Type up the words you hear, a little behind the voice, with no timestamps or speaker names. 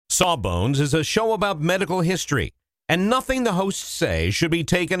Sawbones is a show about medical history, and nothing the hosts say should be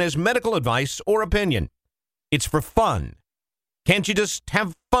taken as medical advice or opinion. It's for fun. Can't you just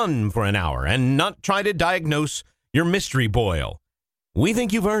have fun for an hour and not try to diagnose your mystery boil? We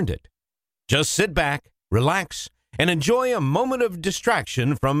think you've earned it. Just sit back, relax, and enjoy a moment of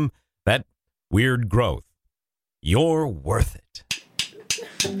distraction from that weird growth. You're worth it.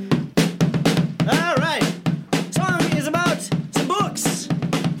 All right. Song is about some books.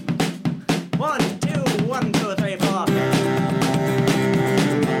 1, 2, 1, 2, 3, 4.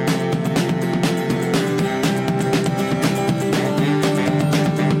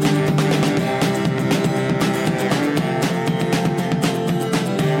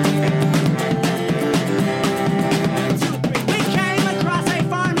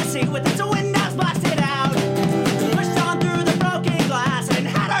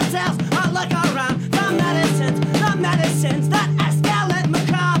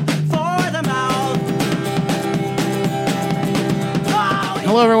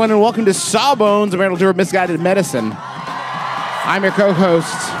 Hello, everyone, and welcome to Sawbones, a marital tour of misguided medicine. I'm your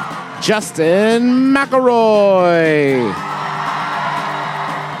co-host, Justin McElroy.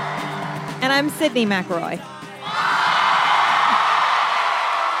 And I'm Sydney McElroy.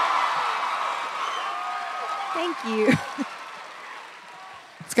 Thank you.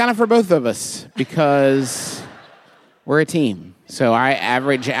 It's kind of for both of us because we're a team. So I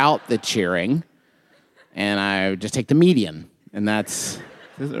average out the cheering, and I just take the median. And that's,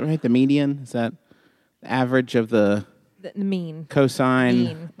 is it right? The median? Is that the average of the mean cosine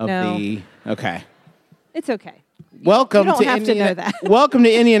mean. of No. the? Okay. It's okay. Welcome you don't to have to know that. Welcome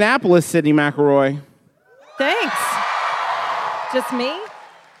to Indianapolis, Sydney McElroy. Thanks. Just me?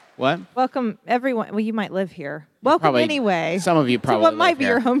 What? Welcome, everyone. Well, you might live here. Welcome Probably- anyway. Some of you probably to what live might be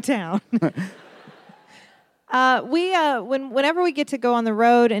here. your hometown. Whenever we get to go on the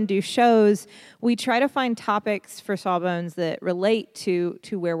road and do shows, we try to find topics for Sawbones that relate to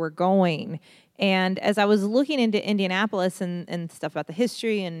where we're going. And as I was looking into Indianapolis and stuff about the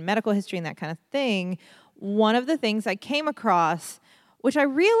history and medical history and that kind of thing, one of the things I came across, which I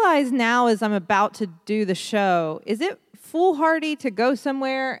realize now as I'm about to do the show, is it foolhardy to go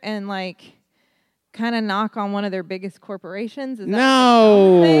somewhere and like kind of knock on one of their biggest corporations? Is that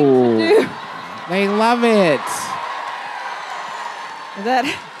No. the thing to do? They love it. Is that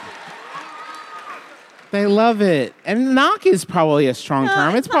They love it. And knock is probably a strong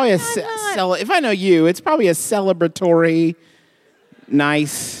term. It's probably if I know you, it's probably a celebratory,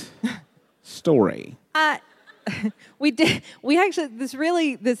 nice story.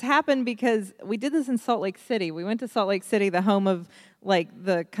 this happened because we did this in Salt Lake City. We went to Salt Lake City, the home of like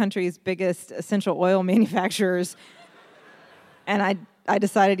the country's biggest essential oil manufacturers. And I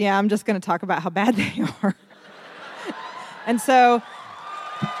decided, I'm just going to talk about how bad they are. And so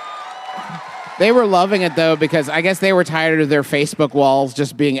They were loving it, though, because I guess they were tired of their Facebook walls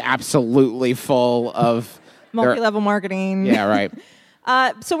just being absolutely full of multi-level marketing. Yeah, right.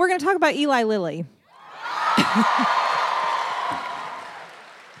 So we're going to talk about Eli Lilly.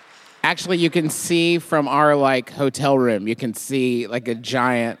 Actually, you can see from our hotel room, you can see like a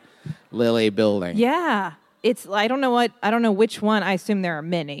giant Lilly building. Yeah. It's I don't know which one. I assume there are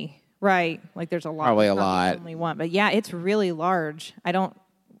many, right? Like there's a lot. Probably It's a not lot. Only one, but yeah, it's really large.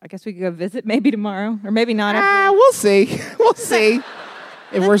 I guess we could go visit maybe tomorrow, or maybe not. We'll see. We'll see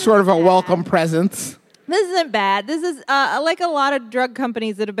if we're sort of a welcome presence. This isn't bad. This is like a lot of drug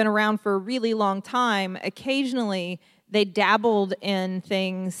companies that have been around for a really long time. Occasionally, they dabbled in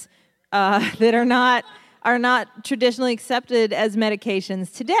things that are not traditionally accepted as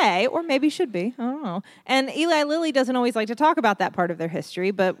medications today, or maybe should be. I don't know. And Eli Lilly doesn't always like to talk about that part of their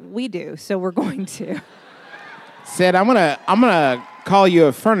history, but we do, so we're going to. Sid, I'm gonna call you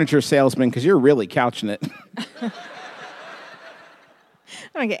a furniture salesman because you're really couching it.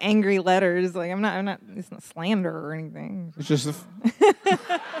 I don't get angry letters. Like I'm not. It's not slander or anything. It's just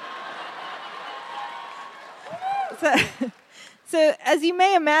So as you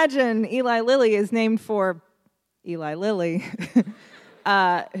may imagine, Eli Lilly is named for Eli Lilly,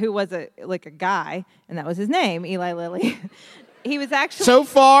 who was a guy, and that was his name, Eli Lilly. He was actually so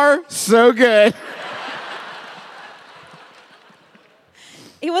far so good.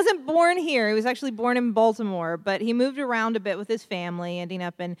 He wasn't born here. He was actually born in Baltimore, but he moved around a bit with his family, ending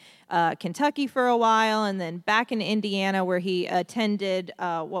up in Kentucky for a while, and then back in Indiana, where he attended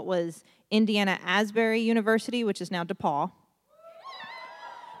what was Indiana Asbury University, which is now DePaul.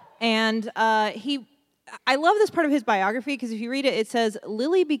 And I love this part of his biography, because if you read it, it says,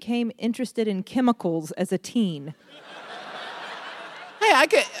 Lilly became interested in chemicals as a teen. Hey, I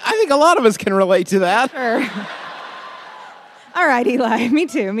think a lot of us can relate to that. Sure. All right, Eli. Me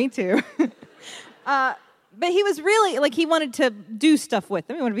too. Me too. But he was really, like, he wanted to do stuff with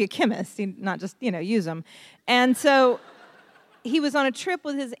them. He wanted to be a chemist, not just, use them. And so he was on a trip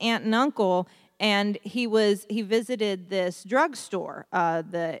with his aunt and uncle, and he visited this drugstore.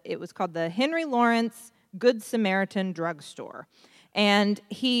 It was called the Henry Lawrence Good Samaritan Drugstore. And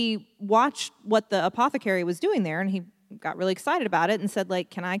he watched what the apothecary was doing there, and he got really excited about it and said, like,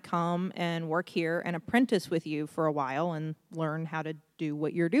 can I come and work here and apprentice with you for a while and learn how to do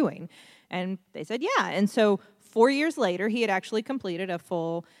what you're doing? And they said, yeah. And so 4 years later, he had actually completed a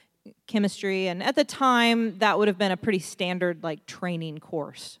full chemistry. And at the time, that would have been a pretty standard, like, training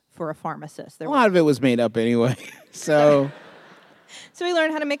course for a pharmacist. A lot of it was made up anyway. So he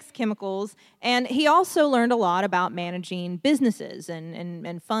learned how to mix chemicals. And he also learned a lot about managing businesses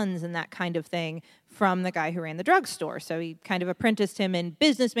and funds and that kind of thing from the guy who ran the drugstore. So he kind of apprenticed him in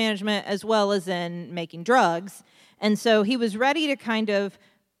business management as well as in making drugs. And so he was ready to kind of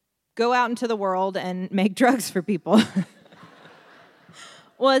go out into the world and make drugs for people.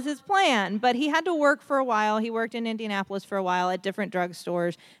 Was his plan. But he had to work for a while. He worked in Indianapolis for a while at different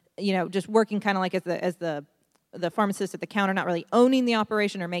drugstores, just working kind of like as the pharmacist at the counter, not really owning the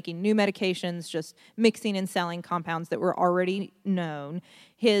operation or making new medications, just mixing and selling compounds that were already known.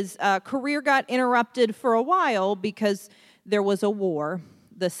 His career got interrupted for a while because there was a war,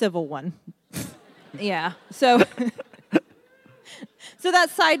 the civil one. Yeah, so that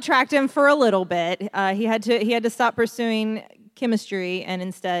sidetracked him for a little bit. He had to stop pursuing chemistry, and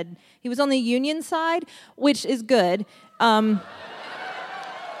instead he was on the Union side, which is good.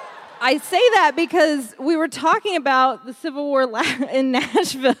 I say that because we were talking about the Civil War in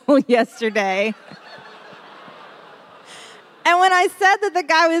Nashville yesterday. And when I said that the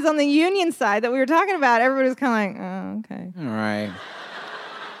guy was on the Union side that we were talking about, everybody was kind of like, oh, okay. all right.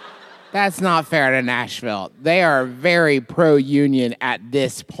 That's not fair to Nashville. They are very pro-union at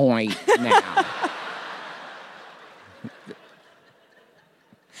this point now.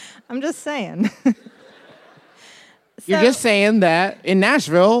 I'm just saying. You're just saying that in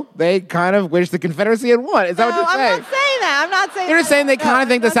Nashville, they kind of wish the Confederacy had won. Is that what you're saying? I'm not saying that. I'm not saying You're just saying they kind of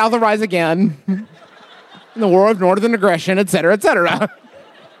think the South will rise again in the war of northern aggression, et cetera, et cetera.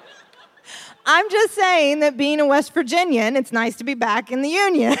 I'm just saying that being a West Virginian, it's nice to be back in the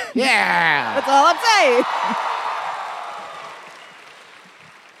Union. Yeah. That's all I'm saying.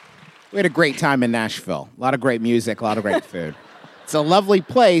 We had a great time in Nashville. A lot of great music, a lot of great food. It's a lovely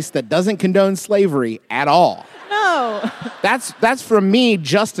place that doesn't condone slavery at all. No. That's from me,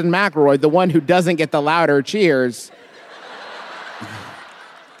 Justin McElroy, the one who doesn't get the louder cheers.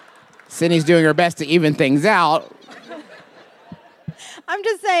 Sydney's doing her best to even things out. I'm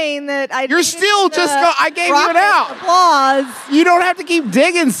just saying that You're still just I gave you it out. Applause You don't have to keep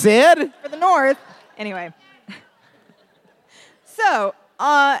digging, Sid. for the North. Anyway. So,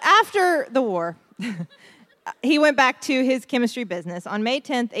 after the war, he went back to his chemistry business. On May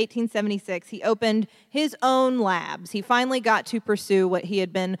 10th, 1876, he opened his own labs. He finally got to pursue what he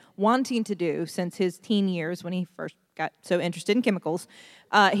had been wanting to do since his teen years when he first got so interested in chemicals.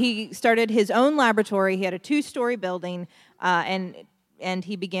 He started his own laboratory. He had a 2-story building, and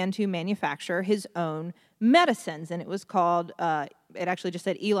he began to manufacture his own medicines. And it was called, it actually just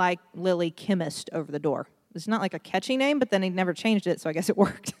said Eli Lilly Chemist over the door. It's not like a catchy name, but then he never changed it, so I guess it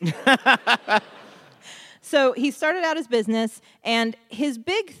worked. So he started out his business, and his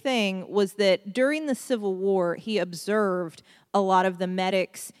big thing was that during the Civil War, he observed a lot of the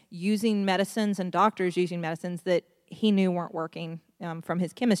medics using medicines and doctors using medicines that he knew weren't working from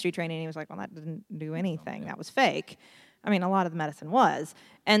his chemistry training. He was like, well, that didn't do anything. That was fake. I mean, a lot of the medicine was.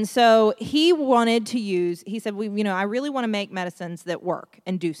 And so he wanted to he said, I really want to make medicines that work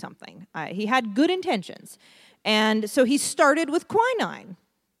and do something. He had good intentions. And so he started with quinine,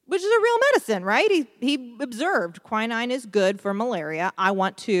 which is a real medicine, right? He observed quinine is good for malaria. I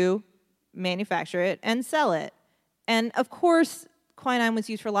want to manufacture it and sell it. And of course, quinine was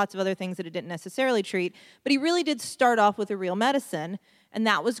used for lots of other things that it didn't necessarily treat, but he really did start off with a real medicine, and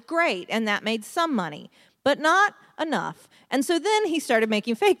that was great, and that made some money, but not enough. And so then he started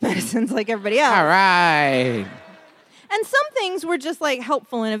making fake medicines like everybody else. All right. And some things were just like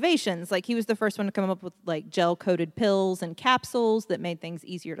helpful innovations. Like he was the first one to come up with like gel-coated pills and capsules that made things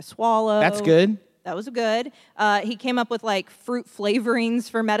easier to swallow. That's good. That was good. He came up with like fruit flavorings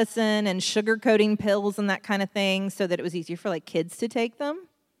for medicine and sugar coating pills and that kind of thing so that it was easier for like kids to take them.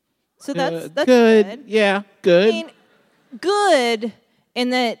 So that's good. Yeah, good. I mean, good in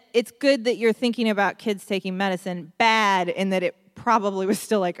that it's good that you're thinking about kids taking medicine. Bad in that it probably was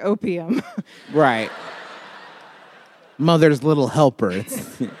still like opium. Right. Mother's little helper.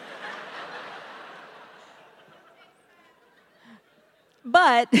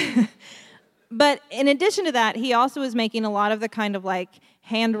 But but in addition to that, he also was making a lot of the kind of like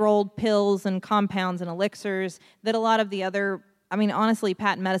hand-rolled pills and compounds and elixirs that a lot of the other, I mean, honestly,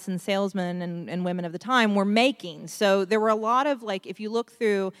 patent medicine salesmen and women of the time were making. So there were a lot of, like, if you look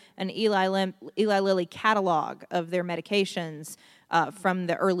through an Eli Lilly catalog of their medications from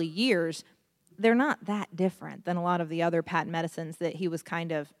the early years, they're not that different than a lot of the other patent medicines that he was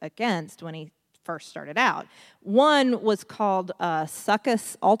kind of against when he first started out. One was called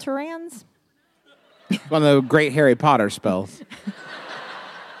Succus alterans. One of the great Harry Potter spells.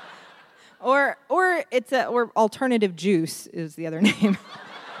 Or alternative juice is the other name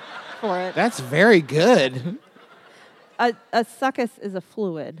for it. That's very good. A succus is a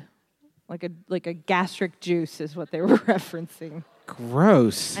fluid, like a gastric juice is what they were referencing.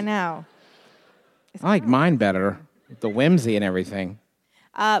 Gross. I know. I like mine better. The whimsy and everything.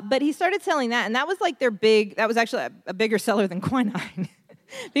 But he started selling that, and that was like that was actually a bigger seller than quinine.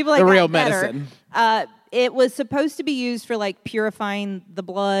 People like the that real better. medicine. It was supposed to be used for like purifying the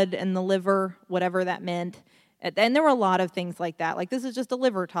blood and the liver, whatever that meant. And there were a lot of things like that. Like, this is just a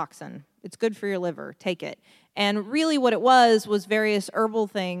liver toxin. It's good for your liver. Take it. And really what it was various herbal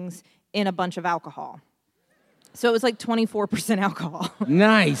things in a bunch of alcohol. So it was like 24% alcohol.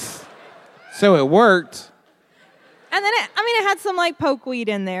 Nice. So it worked. And then, it had some, like, pokeweed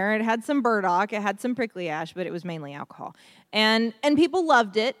in there. It had some burdock. It had some prickly ash, but it was mainly alcohol. And people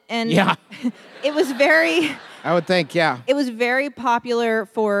loved it. And Yeah. It was very... I would think, yeah. It was very popular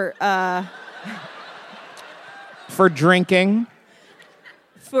for drinking.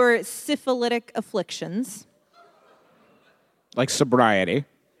 For syphilitic afflictions. Like sobriety.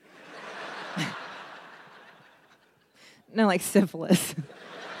 No, like syphilis.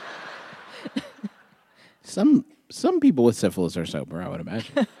 Some people with syphilis are sober, I would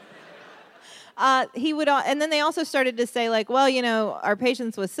imagine. He would, and then they also started to say, like, well, our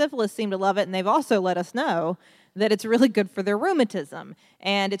patients with syphilis seem to love it, and they've also let us know that it's really good for their rheumatism,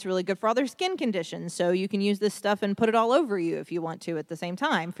 and it's really good for all their skin conditions. So you can use this stuff and put it all over you if you want to at the same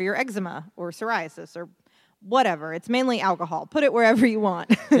time for your eczema or psoriasis or whatever. It's mainly alcohol. Put it wherever you want.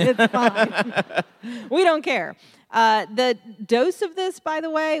 It's fine. We don't care. The dose of this, by the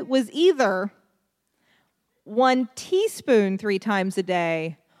way, was either 1 teaspoon 3 times a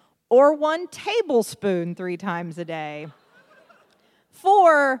day or 1 tablespoon 3 times a day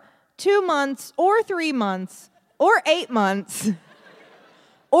for 2 months or 3 months or 8 months,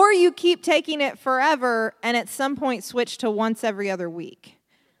 or you keep taking it forever and at some point switch to once every other week.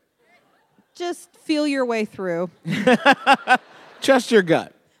 Just feel your way through. Trust your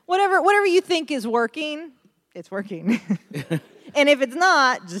gut. Whatever you think is working, it's working. And if it's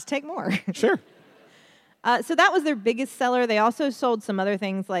not, just take more. Sure. So that was their biggest seller. They also sold some other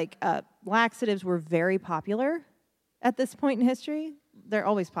things, like laxatives were very popular at this point in history. They're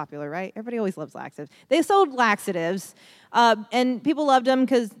always popular, right? Everybody always loves laxatives. They sold laxatives, and people loved them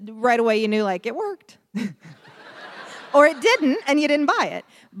because right away you knew, like, it worked. Or it didn't, and you didn't buy it.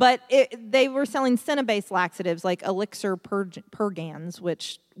 But they were selling cinna-based laxatives, like Elixir Purgans,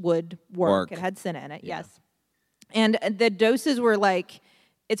 which would work. It had cinna in it, yes. And the doses were like...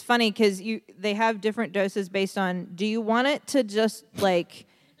 It's funny because they have different doses based on, do you want it to just, like...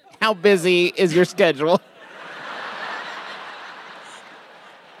 How busy is your schedule?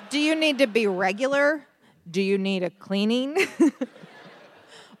 Do you need to be regular? Do you need a cleaning?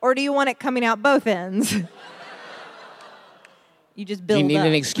 Or do you want it coming out both ends? You just build up. Do you need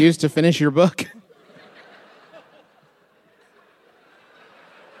an excuse to finish your book?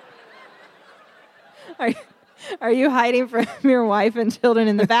 Are you hiding from your wife and children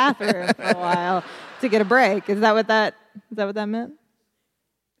in the bathroom for a while to get a break? Is that what that meant?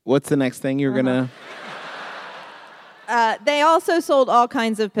 What's the next thing you're gonna... They also sold all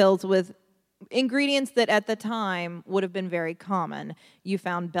kinds of pills with ingredients that at the time would have been very common. You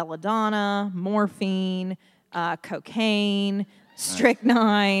found belladonna, morphine, cocaine,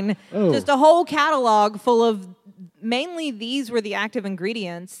 strychnine, just a whole catalog full of... Mainly these were the active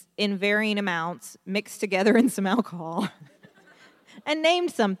ingredients in varying amounts mixed together in some alcohol and named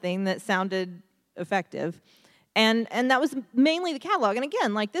something that sounded effective. And that was mainly the catalog. And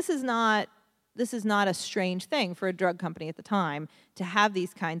again, like, this is not a strange thing for a drug company at the time to have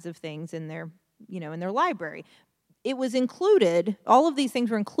these kinds of things in their library. It was included, all of these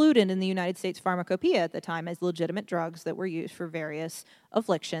things were included in the United States Pharmacopoeia at the time as legitimate drugs that were used for various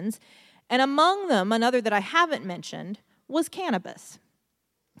afflictions. And among them, another that I haven't mentioned, was cannabis.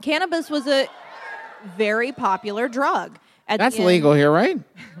 Cannabis was a very popular drug. That's legal here, right?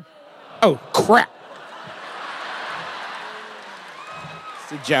 Oh, crap.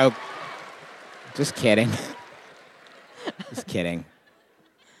 It's a joke. Just kidding. Just kidding.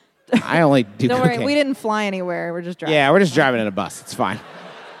 I only do Don't cocaine. worry, we didn't fly anywhere. We're just driving. Yeah, we're just driving in a bus. It's fine.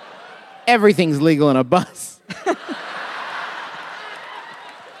 Everything's legal in a bus. The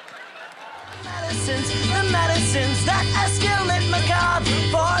medicines that escalate macabre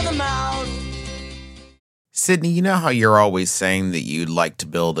for the mouth. Sydney, you know how you're always saying that you'd like to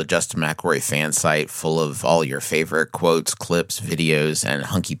build a Justin McElroy fan site full of all your favorite quotes, clips, videos, and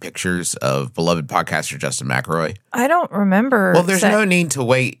hunky pictures of beloved podcaster Justin McElroy? I don't remember. Well, there's no need to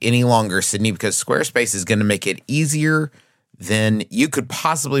wait any longer, Sydney, because Squarespace is going to make it easier than you could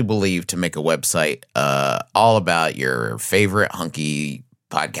possibly believe to make a website all about your favorite hunky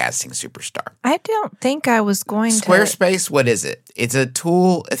podcasting superstar. I don't think I was going to. Squarespace, what is it? It's a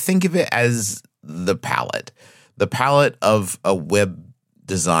tool. Think of it as the palette of a web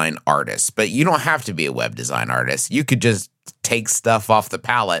design artist. But you don't have to be a web design artist. You could just take stuff off the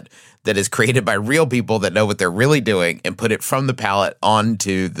palette that is created by real people that know what they're really doing and put it from the palette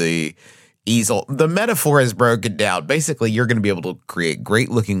onto the easel. The metaphor is broken down. Basically, you're going to be able to create great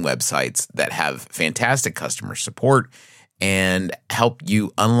looking websites that have fantastic customer support and help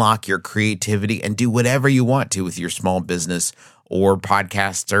you unlock your creativity and do whatever you want to with your small business or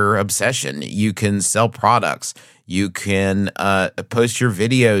podcaster obsession. You can sell products. You can post your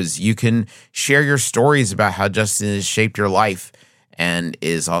videos. You can share your stories about how Justin has shaped your life and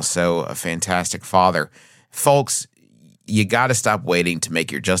is also a fantastic father. Folks, you got to stop waiting to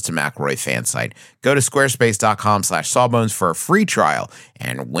make your Justin McElroy fan site. Go to squarespace.com/sawbones for a free trial.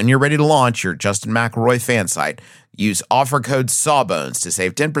 And when you're ready to launch your Justin McElroy fan site, use offer code SAWBONES to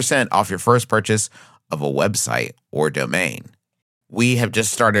save 10% off your first purchase of a website or domain. We have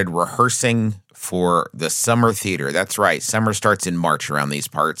just started rehearsing for the summer theater. That's right. Summer starts in March around these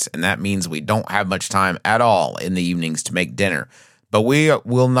parts, and that means we don't have much time at all in the evenings to make dinner. But we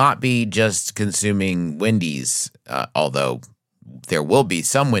will not be just consuming Wendy's, although there will be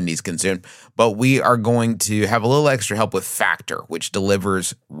some Wendy's consumed, but we are going to have a little extra help with Factor, which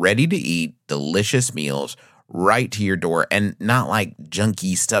delivers ready-to-eat, delicious meals right to your door, and not like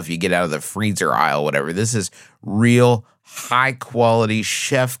junky stuff you get out of the freezer aisle, whatever. This is real high-quality,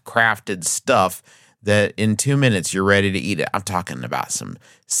 chef-crafted stuff that in 2 minutes you're ready to eat it. I'm talking about some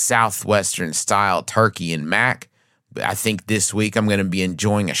Southwestern-style turkey and mac. I think this week I'm going to be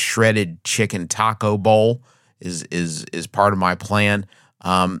enjoying a shredded chicken taco bowl is part of my plan.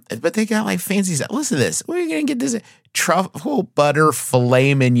 But they got like fancy stuff. Listen to this. Where are you going to get this? Truffle butter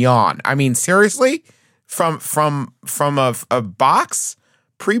filet mignon. I mean, seriously? From a box?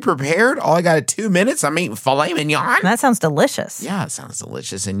 Pre-prepared? All I got is 2 minutes? I'm eating filet mignon? That sounds delicious. Yeah, it sounds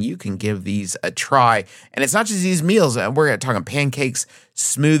delicious. And you can give these a try. And it's not just these meals. We're talking pancakes,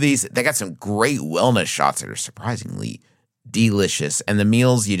 smoothies. They got some great wellness shots that are surprisingly delicious. And the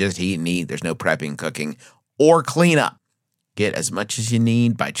meals you just eat and eat. There's no prepping, cooking, or cleanup. Get as much as you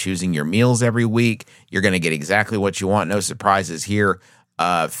need by choosing your meals every week. You're going to get exactly what you want. No surprises here.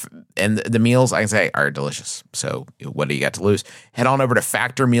 And the meals, I can say, are delicious. So what do you got to lose? Head on over to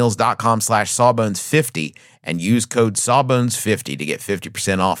factormeals.com/sawbones50 and use code sawbones50 to get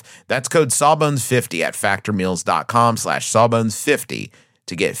 50% off. That's code sawbones50 at factormeals.com/sawbones50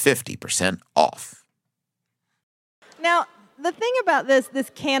 to get 50% off. Now, the thing about this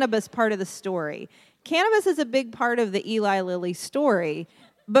cannabis part of the story, cannabis is a big part of the Eli Lilly story,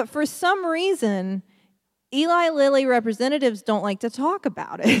 but for some reason, Eli Lilly representatives don't like to talk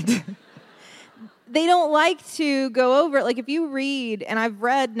about it. They don't like to go over it. Like if you read, and I've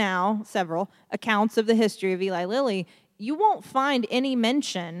read now several accounts of the history of Eli Lilly, you won't find any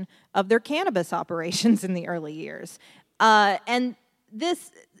mention of their cannabis operations in the early years. And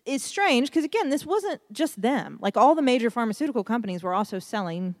this is strange because, again, this wasn't just them. Like all the major pharmaceutical companies were also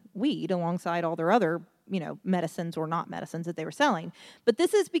selling weed alongside all their other medicines or not medicines that they were selling. But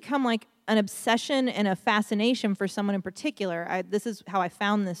this has become like an obsession and a fascination for someone in particular. This is how I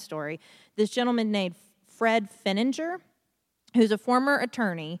found this story. This gentleman named Fred Fenninger, who's a former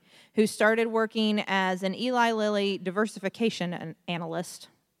attorney who started working as an Eli Lilly diversification analyst,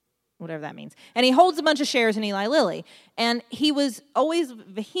 whatever that means. And he holds a bunch of shares in Eli Lilly. And he was always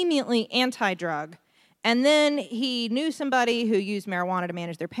vehemently anti-drug. And then he knew somebody who used marijuana to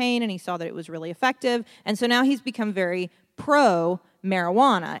manage their pain, and he saw that it was really effective. And so now he's become very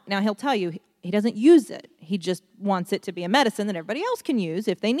pro-marijuana. Now, he'll tell you he doesn't use it. He just wants it to be a medicine that everybody else can use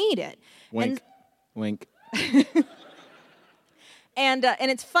if they need it. Wink. Wink. And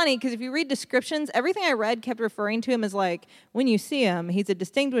it's funny because if you read descriptions, everything I read kept referring to him as like, when you see him, he's a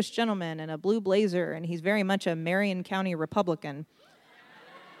distinguished gentleman in a blue blazer, and he's very much a Marion County Republican.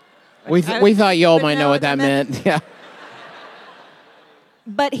 We thought y'all might know what that meant. Yeah.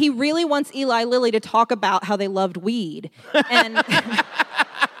 But he really wants Eli Lilly to talk about how they loved weed. And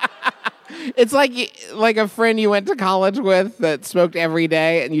It's like a friend you went to college with that smoked every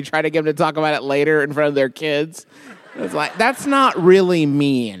day, and you try to get them to talk about it later in front of their kids. It's like, that's not really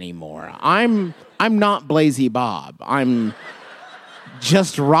me anymore. I'm not Blazy Bob. I'm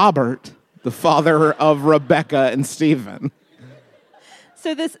just Robert, the father of Rebecca and Stephen.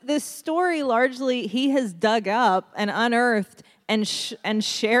 So this story largely he has dug up and unearthed and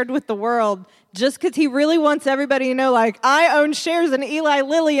shared with the world just because he really wants everybody to know, like, I own shares in Eli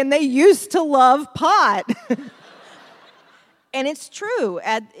Lilly and they used to love pot. And it's true.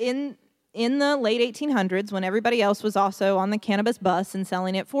 In the late 1800s, when everybody else was also on the cannabis bus and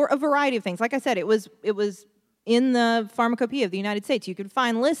selling it for a variety of things, like I said, it was in the Pharmacopoeia of the United States. You could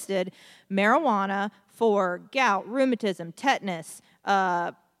find listed marijuana for gout, rheumatism, tetanus,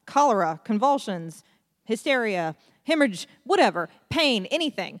 cholera, convulsions, hysteria, hemorrhage, whatever, pain,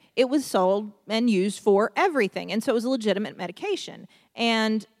 anything. It was sold and used for everything. And so it was a legitimate medication.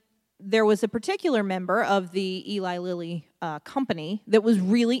 And there was a particular member of the Eli Lilly company that was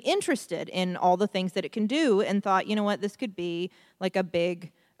really interested in all the things that it can do and thought, you know what, this could be like a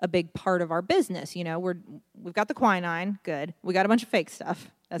big part of our business. You know, we've got the quinine, good. We got a bunch of fake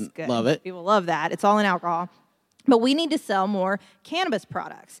stuff. That's good. Love it. People love that. It's all in alcohol. But we need to sell more cannabis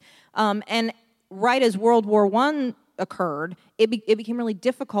products. And right as World War I occurred, it became really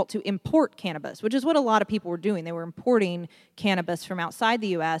difficult to import cannabis, which is what a lot of people were doing. They were importing cannabis from outside the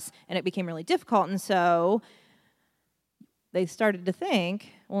U.S., and it became really difficult. And so they started to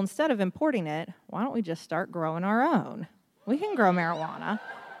think, well, instead of importing it, why don't we just start growing our own? We can grow marijuana.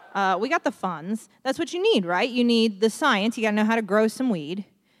 We got the funds. That's what you need, right? You need the science. You got to know how to grow some weed.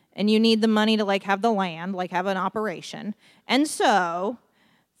 And you need the money to, like, have the land, like, have an operation. And so,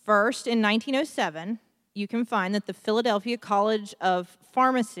 first, in 1907, you can find that the Philadelphia College of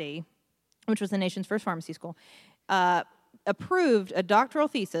Pharmacy, which was the nation's first pharmacy school, approved a doctoral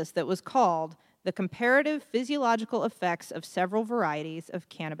thesis that was called The Comparative Physiological Effects of Several Varieties of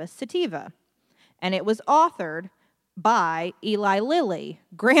Cannabis Sativa. And it was authored by Eli Lilly,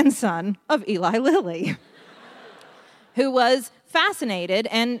 grandson of Eli Lilly, who was fascinated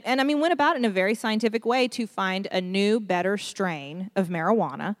and I mean, went about in a very scientific way to find a new, better strain of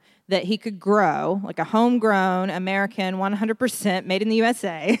marijuana that he could grow, like a homegrown, American, 100% made in the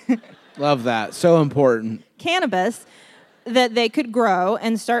USA. Love that. So important. Cannabis that they could grow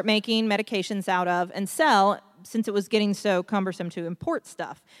and start making medications out of and sell, since it was getting so cumbersome to import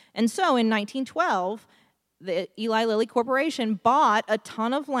stuff. And so in 1912, the Eli Lilly Corporation bought a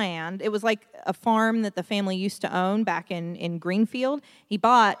ton of land. It was like a farm that the family used to own back in Greenfield. He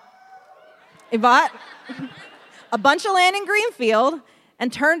bought a bunch of land in Greenfield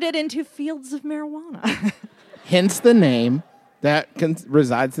and turned it into fields of marijuana. Hence the name that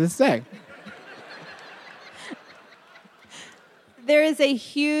resides to this day. There is a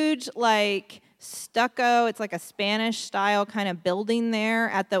huge, like, stucco, it's like a Spanish-style kind of building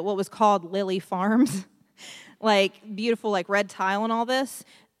there at what was called Lilly Farms. Like, beautiful, like, red tile and all this,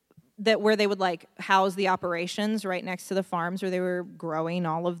 where they would, like, house the operations right next to the farms where they were growing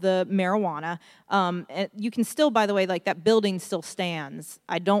all of the marijuana. And you can still, by the way, like, that building still stands.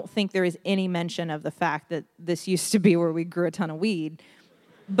 I don't think there is any mention of the fact that this used to be where we grew a ton of weed,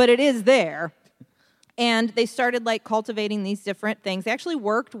 but it is there. And they started, like, cultivating these different things. They actually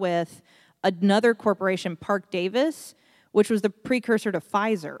worked with another corporation, Parke-Davis, which was the precursor to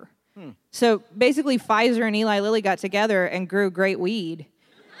Pfizer. So basically, Pfizer and Eli Lilly got together and grew great weed.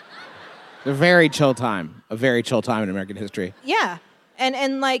 A very chill time in American history. Yeah.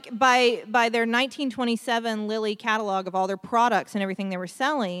 And like by their 1927 Lilly catalog of all their products and everything they were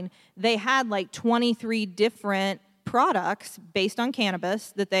selling, they had like 23 different products based on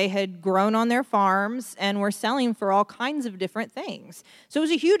cannabis that they had grown on their farms and were selling for all kinds of different things. So it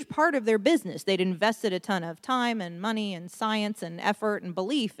was a huge part of their business. They'd invested a ton of time and money and science and effort and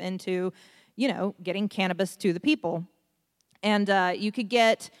belief into, you know, getting cannabis to the people. And you could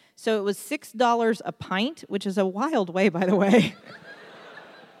get, so it was $6 a pint, which is a wild way, by the way.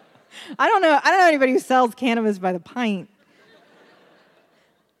 I don't know anybody who sells cannabis by the pint.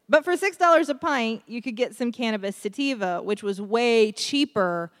 But for $6 a pint, you could get some cannabis sativa, which was way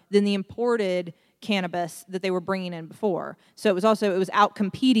cheaper than the imported cannabis that they were bringing in before. So it was out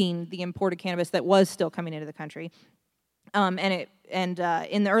competing the imported cannabis that was still coming into the country. In the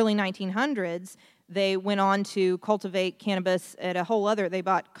early 1900s, they went on to cultivate cannabis at a whole other. They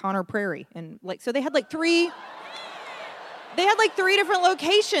bought Conner Prairie, and so they had like three. They had like 3 different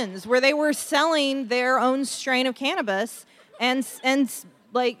locations where they were selling their own strain of cannabis and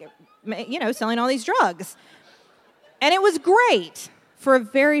like, you know, selling all these drugs. And it was great for a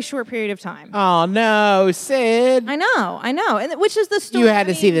very short period of time. Oh no, Sid. I know, and which is the story. You had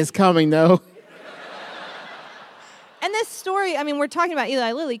to see this coming, though. And this story, I mean, we're talking about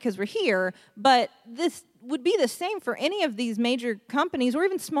Eli Lilly because we're here, but this would be the same for any of these major companies or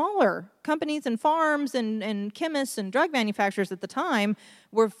even smaller companies and farms and chemists and drug manufacturers at the time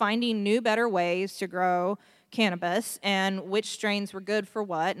were finding new, better ways to grow cannabis and which strains were good for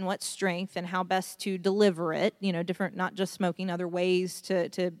what and what strength and how best to deliver it, different, not just smoking, other ways to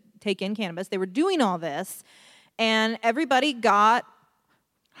take in cannabis. They were doing all this, and everybody got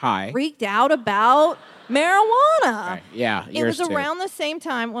freaked out about marijuana. Right. Yeah, it was around the same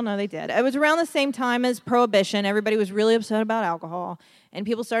time. Well, no, they did. It was around the same time as Prohibition. Everybody was really upset about alcohol, and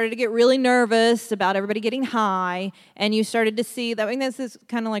people started to get really nervous about everybody getting high. And you started to see that. I mean, this is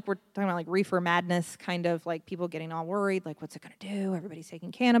kind of like we're talking about like reefer madness, kind of like people getting all worried, like what's it going to do? Everybody's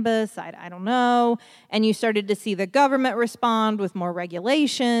taking cannabis. I don't know. And you started to see the government respond with more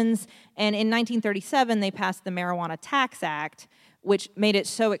regulations. And in 1937, they passed the Marijuana Tax Act, which made it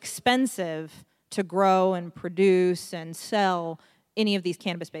so expensive to grow and produce and sell any of these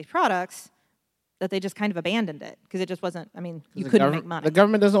cannabis-based products that they just kind of abandoned it because it just wasn't, you couldn't make money. The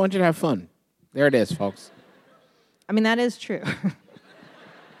government doesn't want you to have fun. There it is, folks. I mean, that is true.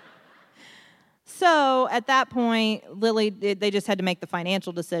 So at that point, Lilly, they just had to make the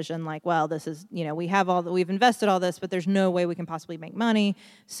financial decision like, well, this is, we've invested all this, but there's no way we can possibly make money.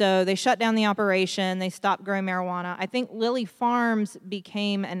 So they shut down the operation. They stopped growing marijuana. I think Lilly Farms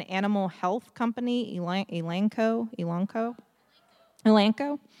became an animal health company, Elanco.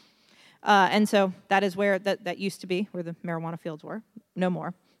 And so that is where that used to be, where the marijuana fields were. No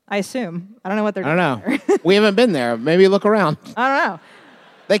more. I assume. I don't know what they're doing. I don't know. We haven't been there. Maybe look around. I don't know.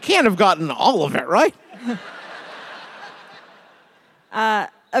 They can't have gotten all of it, right?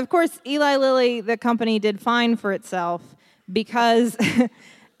 Of course, Eli Lilly, the company, did fine for itself because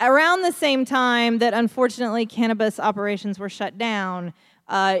around the same time that, unfortunately, cannabis operations were shut down,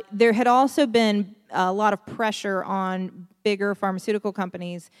 there had also been a lot of pressure on bigger pharmaceutical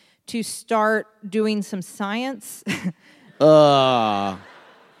companies to start doing some science and,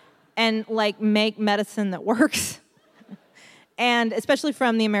 make medicine that works. And especially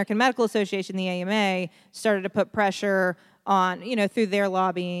from the American Medical Association, the AMA, started to put pressure on, through their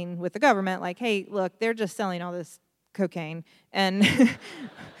lobbying with the government, like, hey, look, they're just selling all this cocaine. And,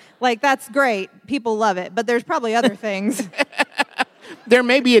 that's great. People love it. But there's probably other things. There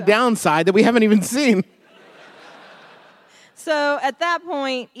may be a downside that we haven't even seen. So at that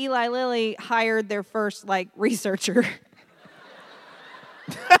point, Eli Lilly hired their first, researcher.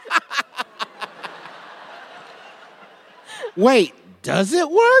 Wait, does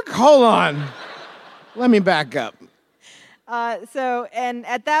it work? Hold on. Let me back up. And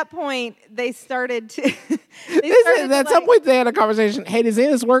at that point, they started to... At some point, they had a conversation. Hey, does any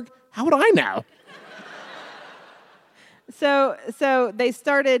of this work? How would I know? So they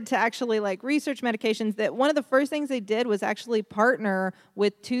started to actually research medications. That one of the first things they did was actually partner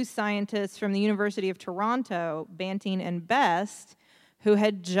with two scientists from the University of Toronto, Banting and Best, who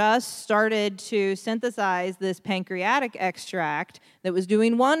had just started to synthesize this pancreatic extract that was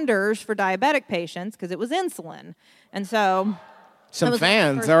doing wonders for diabetic patients because it was insulin. And so... Some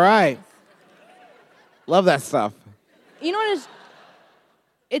fans, all right. Love that stuff. You know what is...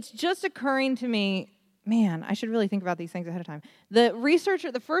 It's just occurring to me, man, I should really think about these things ahead of time. The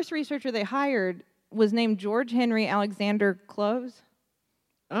first researcher they hired was named George Henry Alexander Clowes.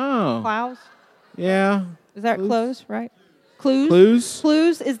 Oh. Clowes? Yeah. Is that Clowes, right? Clues? Clues?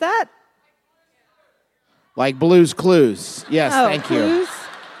 Clues? Is that? Like Blue's Clues. Yes, thank Clues?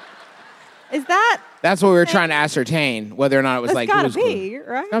 You. Is that? That's what we were trying to ascertain, whether or not it was That's Blue's gotta be, Clues.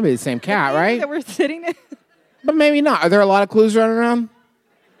 right? It's gotta be the same cat, right? That we're sitting in. But maybe not. Are there a lot of clues running around?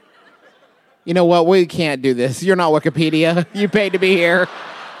 You know what? We can't do this. You're not Wikipedia. You paid to be here.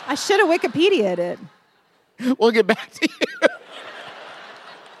 I should have Wikipedia'd it. We'll get back to you.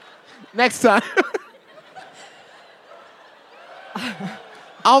 Next time.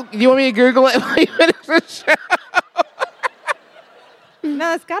 You want me to Google it while you finish the show? No,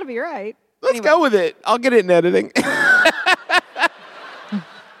 that's got to be right. Let's go with it. I'll get it in editing.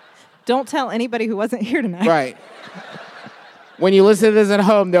 Don't tell anybody who wasn't here tonight. Right. When you listen to this at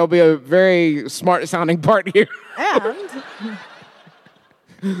home, there'll be a very smart-sounding part here. And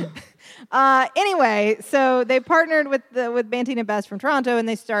anyway, so they partnered with Banting and Best from Toronto, and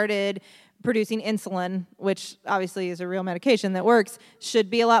they started producing insulin, which obviously is a real medication that works.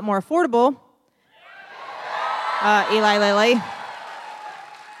 Should be a lot more affordable. Eli Lilly.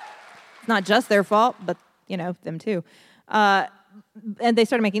 It's not just their fault, but them too. and they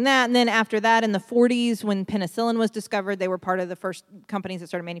started making that. And then after that, in the 40s, when penicillin was discovered, they were part of the first companies that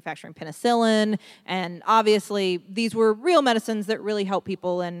started manufacturing penicillin. And obviously, these were real medicines that really help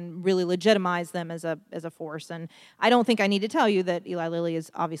people and really legitimize them as a force. And I don't think I need to tell you that Eli Lilly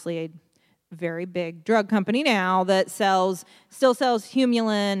is obviously a very big drug company now that still sells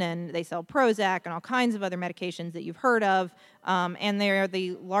Humulin, and they sell Prozac and all kinds of other medications that you've heard of. And they're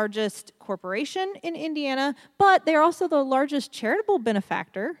the largest corporation in Indiana, but they're also the largest charitable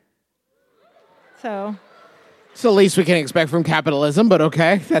benefactor. So It's the least we can expect from capitalism, but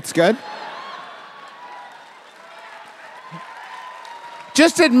okay, that's good.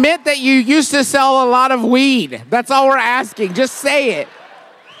 Just admit that you used to sell a lot of weed. That's all we're asking. Just say it.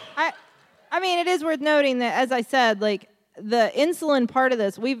 I mean, it is worth noting that, as I said, like the insulin part of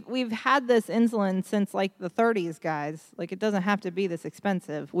this, we've had this insulin since like the 30s, guys. Like, it doesn't have to be this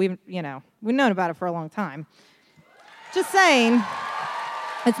expensive. We've known about it for a long time. Just saying,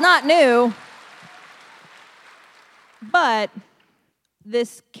 it's not new. But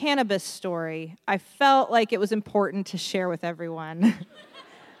this cannabis story, I felt like it was important to share with everyone.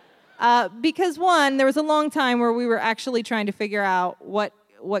 Because one, there was a long time where we were actually trying to figure out what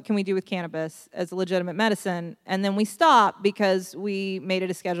can we do with cannabis as a legitimate medicine, and then we stopped because we made it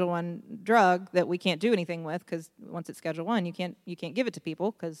a Schedule I drug that we can't do anything with, because once it's Schedule I, you can't give it to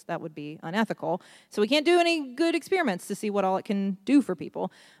people because that would be unethical. So we can't do any good experiments to see what all it can do for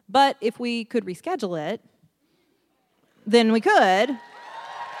people. But if we could reschedule it, then we could,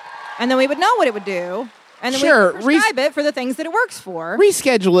 and then we would know what it would do, and then we could prescribe it for the things that it works for.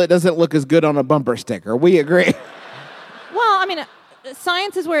 Reschedule it doesn't look as good on a bumper sticker. We agree. Well, I mean,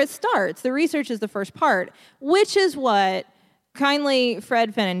 science is where it starts. The research is the first part, which is what kindly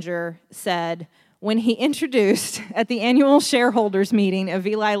Fred Fenninger said when he introduced at the annual shareholders meeting of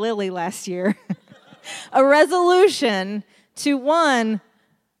Eli Lilly last year a resolution to, one,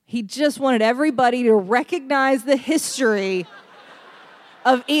 he just wanted everybody to recognize the history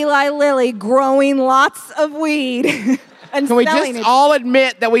of Eli Lilly growing lots of weed. And can we just all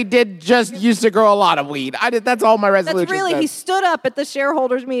admit that we did just used to grow a lot of weed? That's all my resolution That's really, says. He stood up at the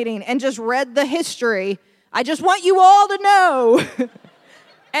shareholders meeting and just read the history. I just want you all to know.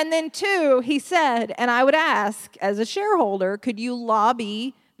 And then two, he said, and I would ask, as a shareholder, could you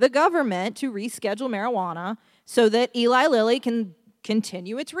lobby the government to reschedule marijuana so that Eli Lilly can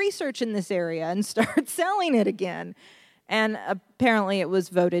continue its research in this area and start selling it again? And apparently it was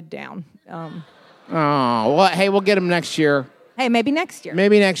voted down. Oh, well, hey, we'll get them next year. Hey, maybe next year.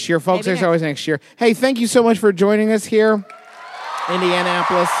 Maybe next year, folks. There's always next year. Hey, thank you so much for joining us here,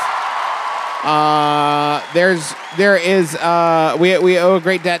 Indianapolis. We owe a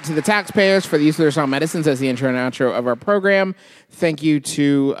great debt to the taxpayers for the use of their song medicines as the intro and outro of our program. Thank you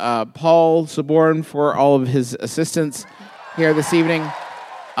to Paul Saborn for all of his assistance here this evening.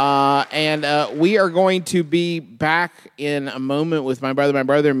 And we are going to be back in a moment with my brother,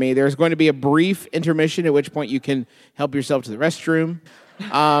 and me. There's going to be a brief intermission, at which point you can help yourself to the restroom.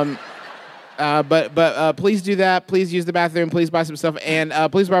 But please do that. Please use the bathroom. Please buy some stuff. And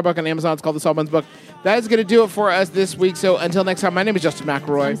please buy a book on Amazon. It's called The Sawbones Book. That is going to do it for us this week. So until next time, my name is Justin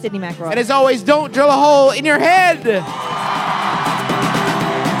McElroy. I'm Sydney McElroy. And as always, don't drill a hole in your head.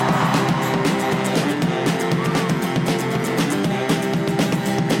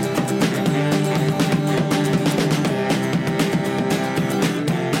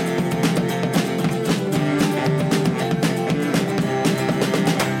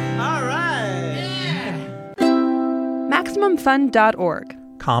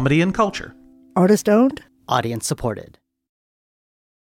 MaximumFun.org. Comedy and culture. Artist owned. Audience supported.